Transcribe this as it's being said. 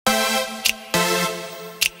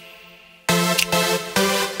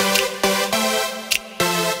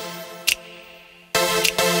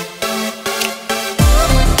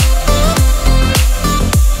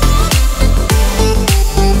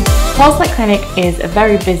clinic is a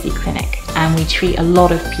very busy clinic and we treat a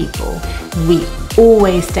lot of people. We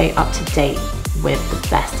always stay up to date with the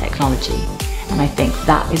best technology. And I think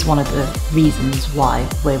that is one of the reasons why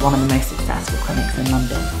we're one of the most successful clinics in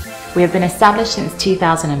London. We have been established since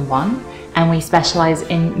 2001 and we specialise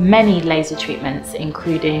in many laser treatments,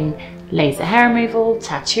 including laser hair removal,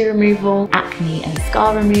 tattoo removal, acne and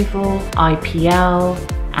scar removal, IPL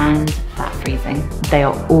and fat freezing. They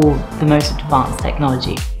are all the most advanced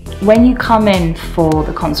technology. When you come in for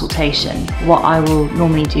the consultation, what I will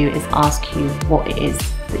normally do is ask you what it is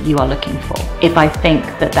that you are looking for. If I think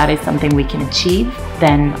that that is something we can achieve,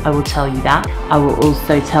 then I will tell you that. I will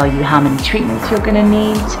also tell you how many treatments you're going to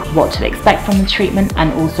need, what to expect from the treatment,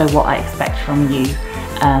 and also what I expect from you,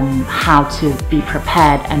 how to be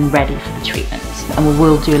prepared and ready for the treatment. And we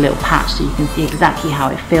will do a little patch so you can see exactly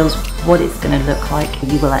how it feels, what it's going to look like.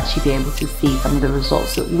 You will actually be able to see some of the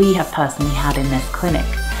results that we have personally had in this clinic.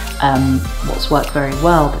 What's worked very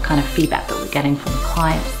well, the kind of feedback that we're getting from the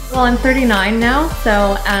clients. Well, I'm 39 now,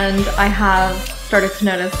 and I have started to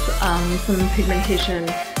notice some pigmentation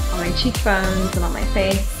on my cheekbones and on my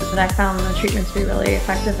face, but I found the treatment to be really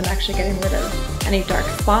effective in actually getting rid of any dark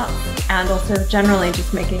spots and also generally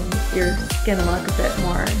just making your skin look a bit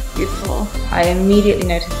more youthful. I immediately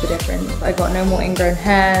noticed the difference. I got no more ingrown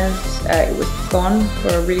hairs, it was gone for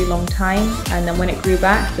a really long time, and then when it grew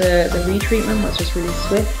back, the retreatment was just really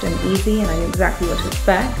swift and easy and I knew exactly what to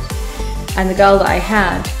expect. And the girl that I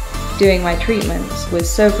had doing my treatments was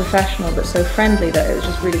so professional but so friendly that it was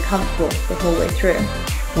just really comfortable the whole way through.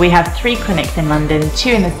 We have 3 clinics in London, 2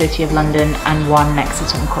 in the City of London and 1 next to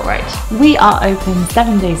Tottenham Court Road. We are open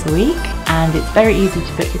 7 days a week and it's very easy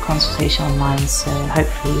to book your consultation online, so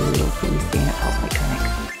hopefully we will see you soon.